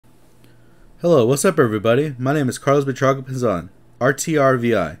Hello, what's up everybody? My name is Carlos Buitrago Pinzon,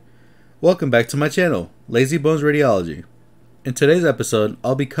 RTRVI. Welcome back to my channel, Lazy Bones Radiology. In today's episode,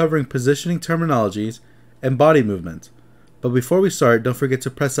 I'll be covering positioning terminologies and body movement. But before we start, don't forget to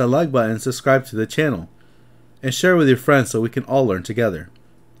press that like button and subscribe to the channel. And share with your friends so we can all learn together.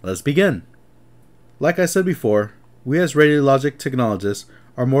 Let's begin. Like I said before, we as radiologic technologists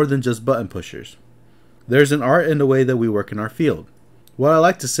are more than just button pushers. There's an art in the way that we work in our field. What I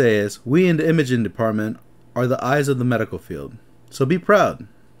like to say is, we in the imaging department are the eyes of the medical field. So be proud.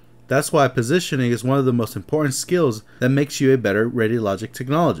 That's why positioning is one of the most important skills that makes you a better radiologic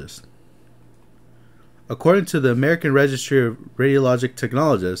technologist. According to the American Registry of Radiologic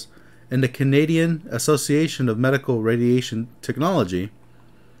Technologists and the Canadian Association of Medical Radiation Technology,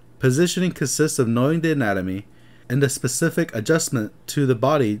 positioning consists of knowing the anatomy and the specific adjustment to the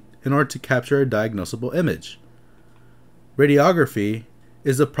body in order to capture a diagnosable image. Radiography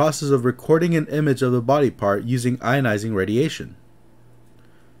is the process of recording an image of the body part using ionizing radiation.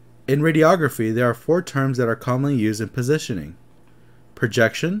 In radiography, there are four terms that are commonly used in positioning: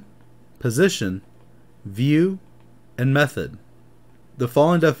 projection, position, view, and method. The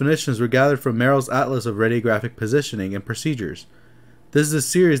following definitions were gathered from Merrill's Atlas of Radiographic Positioning and Procedures. This is a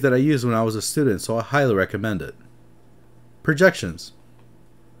series that I used when I was a student, so I highly recommend it. Projections.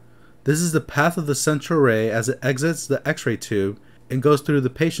 This is the path of the central ray as it exits the X-ray tube and goes through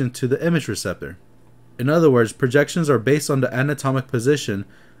the patient to the image receptor. In other words, projections are based on the anatomic position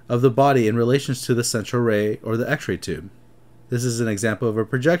of the body in relation to the central ray or the X-ray tube. This is an example of a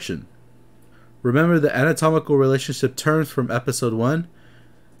projection. Remember the anatomical relationship terms from episode 1?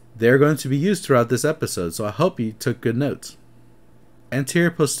 They're going to be used throughout this episode, so I hope you took good notes.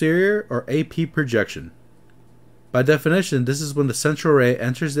 Anteroposterior or AP projection. By definition, this is when the central ray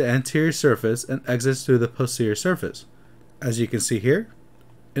enters the anterior surface and exits through the posterior surface, as you can see here.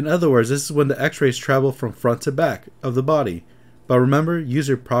 In other words, this is when the X-rays travel from front to back of the body, but remember, use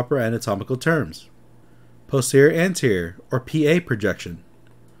your proper anatomical terms. Posterior anterior or PA projection.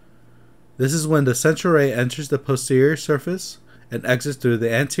 This is when the central ray enters the posterior surface and exits through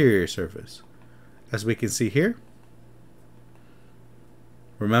the anterior surface, as we can see here.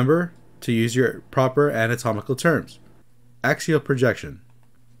 Remember to use your proper anatomical terms. Axial projection.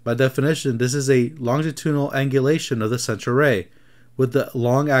 By definition, this is a longitudinal angulation of the central ray with the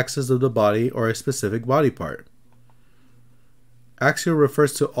long axis of the body or a specific body part. Axial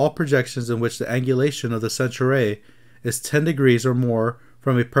refers to all projections in which the angulation of the central ray is 10 degrees or more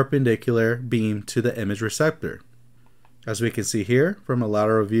from a perpendicular beam to the image receptor. As we can see here from a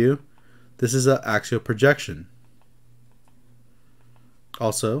lateral view, this is an axial projection.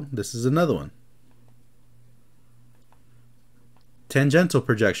 Also, this is another one. Tangential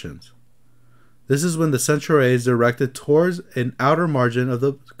projections. This is when the central ray is directed towards an outer margin of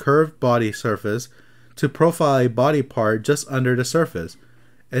the curved body surface to profile a body part just under the surface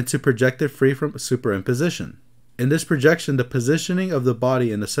and to project it free from superimposition. In this projection, the positioning of the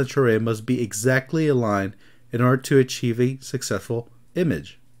body in the central ray must be exactly aligned in order to achieve a successful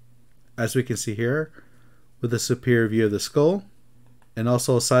image. As we can see here with a superior view of the skull, and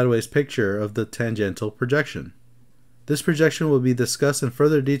also a sideways picture of the tangential projection. This projection will be discussed in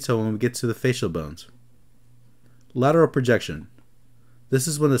further detail when we get to the facial bones. Lateral projection. This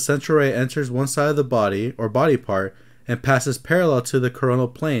is when the central ray enters one side of the body or body part and passes parallel to the coronal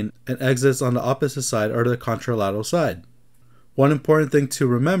plane and exits on the opposite side or the contralateral side. One important thing to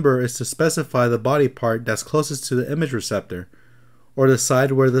remember is to specify the body part that's closest to the image receptor or the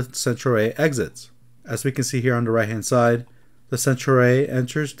side where the central ray exits. As we can see here on the right hand side, the central ray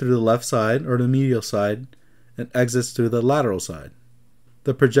enters through the left side or the medial side and exits through the lateral side.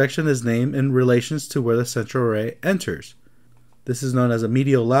 The projection is named in relation to where the central ray enters. This is known as a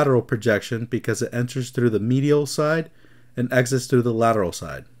medial-lateral projection because it enters through the medial side and exits through the lateral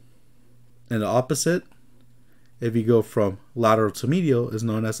side. And the opposite, if you go from lateral to medial, is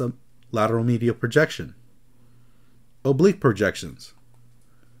known as a lateral medial projection. Oblique projections.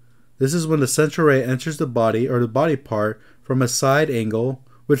 This is when the central ray enters the body or the body part from a side angle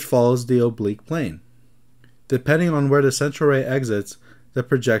which follows the oblique plane. Depending on where the central ray exits, the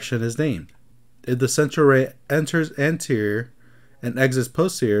projection is named. If the central ray enters anterior and exits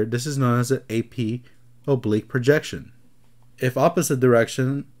posterior, this is known as an AP oblique projection. If opposite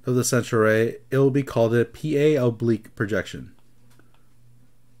direction of the central ray, it will be called a PA oblique projection.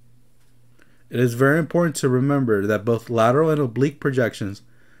 It is very important to remember that both lateral and oblique projections,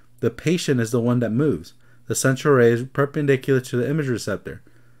 the patient is the one that moves. The central ray is perpendicular to the image receptor.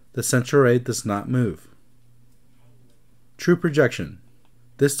 The central ray does not move. True projection.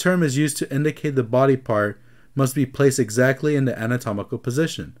 This term is used to indicate the body part must be placed exactly in the anatomical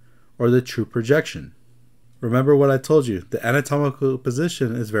position, or the true projection. Remember what I told you, the anatomical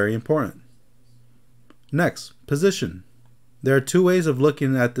position is very important. Next, position. There are two ways of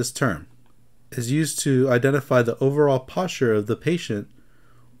looking at this term. It's used to identify the overall posture of the patient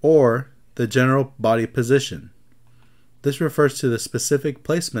or the general body position. This refers to the specific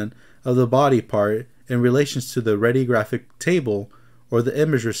placement of the body part in relation to the radiographic table or the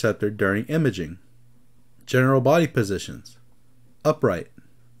image receptor during imaging. General body positions. Upright.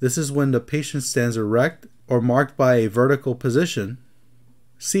 This is when the patient stands erect or marked by a vertical position.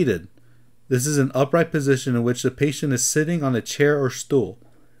 Seated. This is an upright position in which the patient is sitting on a chair or stool.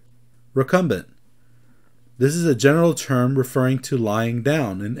 Recumbent. This is a general term referring to lying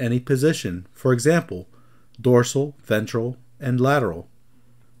down in any position, for example, dorsal, ventral, and lateral.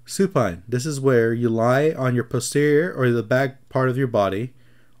 Supine. This is where you lie on your posterior or the back part of your body,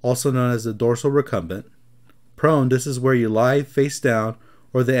 also known as the dorsal recumbent. Prone. This is where you lie face down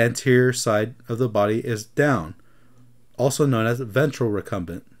or the anterior side of the body is down, also known as ventral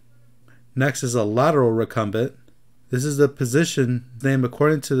recumbent. Next is a lateral recumbent. This is the position named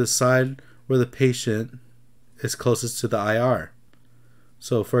according to the side where the patient is closest to the IR.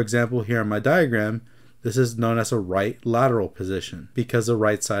 So for example, here in my diagram, this is known as a right lateral position because the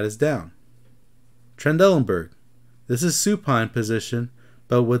right side is down. Trendelenburg. This is supine position,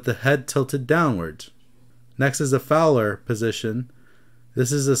 but with the head tilted downwards. Next is the Fowler position.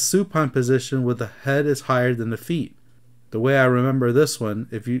 This is a supine position where the head is higher than the feet. The way I remember this one,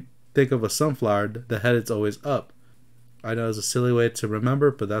 if you think of a sunflower, the head is always up. I know it's a silly way to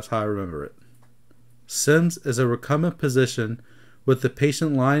remember, but that's how I remember it. Sims is a recumbent position with the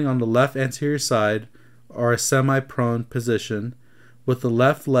patient lying on the left anterior side or a semi-prone position with the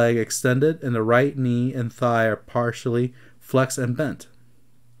left leg extended and the right knee and thigh are partially flexed and bent.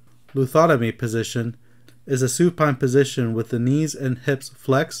 Lithotomy position is a supine position with the knees and hips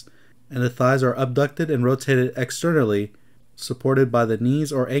flexed and the thighs are abducted and rotated externally, supported by the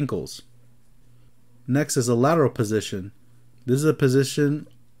knees or ankles. Next is a lateral position. This is a position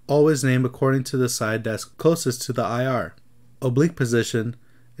always named according to the side that's closest to the IR. Oblique position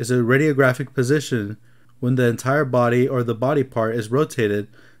is a radiographic position when the entire body or the body part is rotated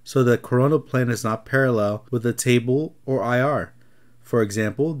so the coronal plane is not parallel with the table or IR. For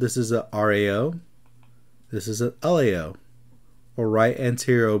example, this is a RAO, this is an LAO, or right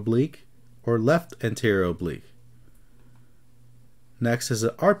anterior oblique or left anterior oblique. Next is an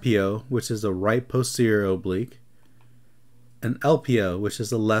RPO, which is a right posterior oblique, and LPO, which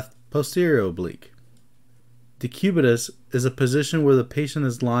is a left posterior oblique. Decubitus is a position where the patient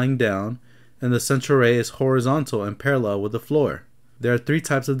is lying down and the central ray is horizontal and parallel with the floor. There are three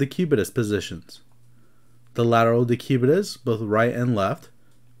types of decubitus positions. The lateral decubitus, both right and left,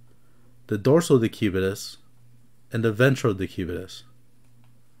 the dorsal decubitus, and the ventral decubitus.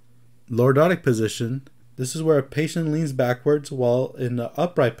 Lordotic position. This is where a patient leans backwards while in the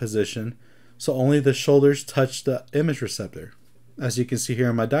upright position, so only the shoulders touch the image receptor, as you can see here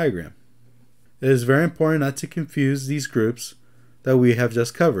in my diagram. It is very important not to confuse these groups that we have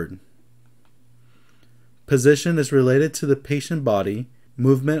just covered. Position is related to the patient body,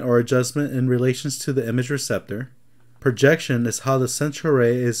 movement or adjustment in relations to the image receptor. Projection is how the central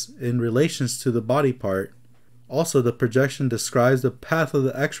ray is in relations to the body part. Also, the projection describes the path of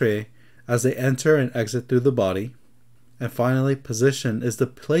the X-ray as they enter and exit through the body. And finally, position is the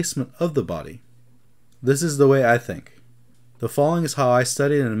placement of the body. This is the way I think. The following is how I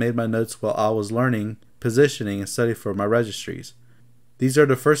studied and made my notes while I was learning positioning and study for my registries. These are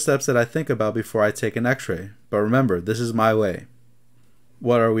the first steps that I think about before I take an X-ray, but remember, this is my way.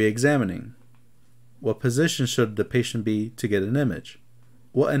 What are we examining? What position should the patient be to get an image?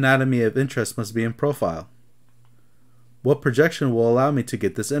 What anatomy of interest must be in profile? What projection will allow me to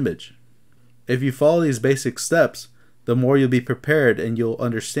get this image? If you follow these basic steps, the more you'll be prepared and you'll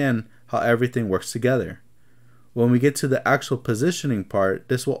understand how everything works together. When we get to the actual positioning part,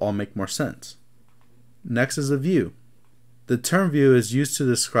 this will all make more sense. Next is a view. The term view is used to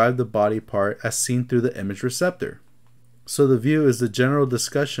describe the body part as seen through the image receptor. So the view is the general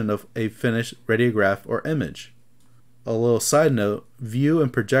discussion of a finished radiograph or image. A little side note, view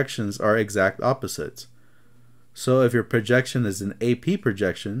and projections are exact opposites. So if your projection is an AP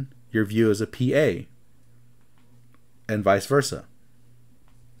projection, your view is a PA, and vice versa.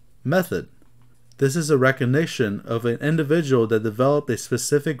 Method. This is a recognition of an individual that developed a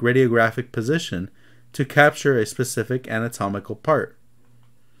specific radiographic position to capture a specific anatomical part.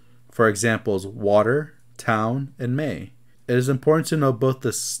 For examples, water, town, and may. It is important to know both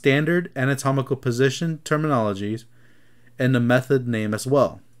the standard anatomical position terminologies and the method name as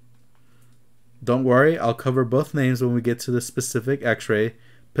well. Don't worry, I'll cover both names when we get to the specific X-ray,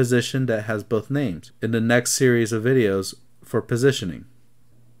 position that has both names in the next series of videos for positioning.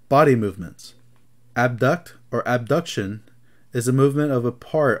 Body movements. Abduct or abduction is a movement of a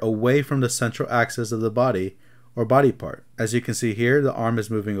part away from the central axis of the body or body part. As you can see here, the arm is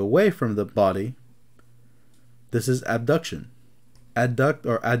moving away from the body. This is abduction. Adduct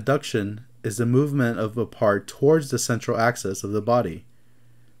or adduction is the movement of a part towards the central axis of the body.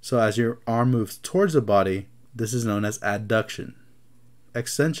 So as your arm moves towards the body, this is known as adduction.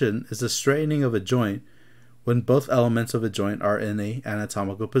 Extension is the straightening of a joint when both elements of a joint are in an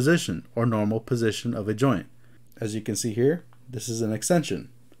anatomical position or normal position of a joint. As you can see here, this is an extension.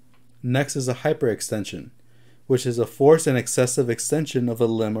 Next is a hyperextension, which is a forced and excessive extension of a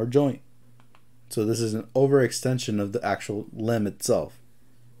limb or joint. So this is an overextension of the actual limb itself.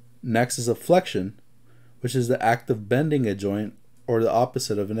 Next is a flexion, which is the act of bending a joint or the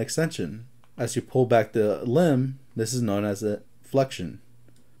opposite of an extension. As you pull back the limb, this is known as a flexion.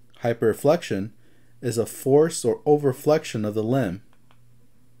 Hyperflexion is a force or overflexion of the limb.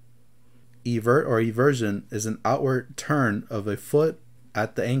 Evert or eversion is an outward turn of a foot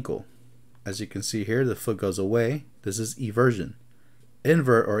at the ankle. As you can see here, the foot goes away. This is eversion.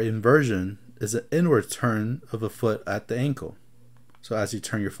 Invert or inversion is an inward turn of a foot at the ankle. So as you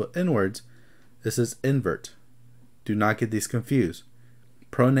turn your foot inwards, this is invert. Do not get these confused.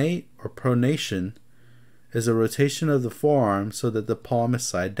 Pronate or pronation is a rotation of the forearm so that the palm is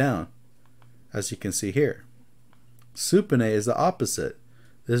side down, as you can see here. Supinate is the opposite.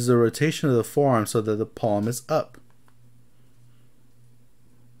 This is a rotation of the forearm so that the palm is up.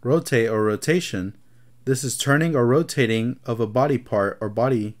 Rotate or rotation, this is turning or rotating of a body part or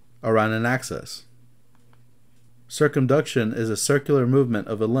body around an axis. Circumduction is a circular movement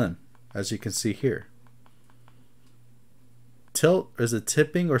of a limb, as you can see here. Tilt is a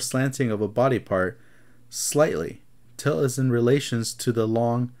tipping or slanting of a body part slightly. Tilt is in relation to the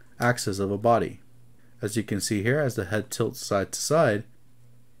long axis of a body. As you can see here, as the head tilts side to side,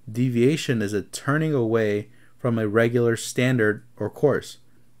 deviation is a turning away from a regular standard or course.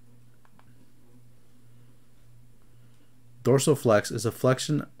 Dorsiflex is a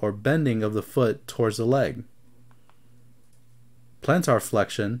flexion or bending of the foot towards the leg. Plantar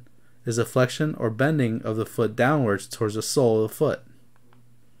flexion is a flexion or bending of the foot downwards towards the sole of the foot.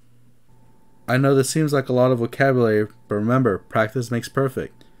 I know this seems like a lot of vocabulary, but remember, practice makes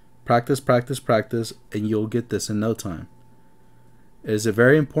perfect. Practice, practice, practice, and you'll get this in no time. It is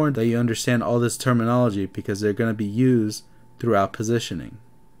very important that you understand all this terminology because they're going to be used throughout positioning.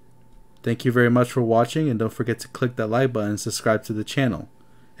 Thank you very much for watching, and don't forget to click that like button and subscribe to the channel,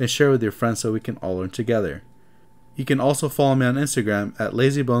 and share with your friends so we can all learn together. You can also follow me on Instagram at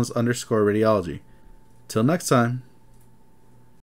lazybones_radiology. Till next time.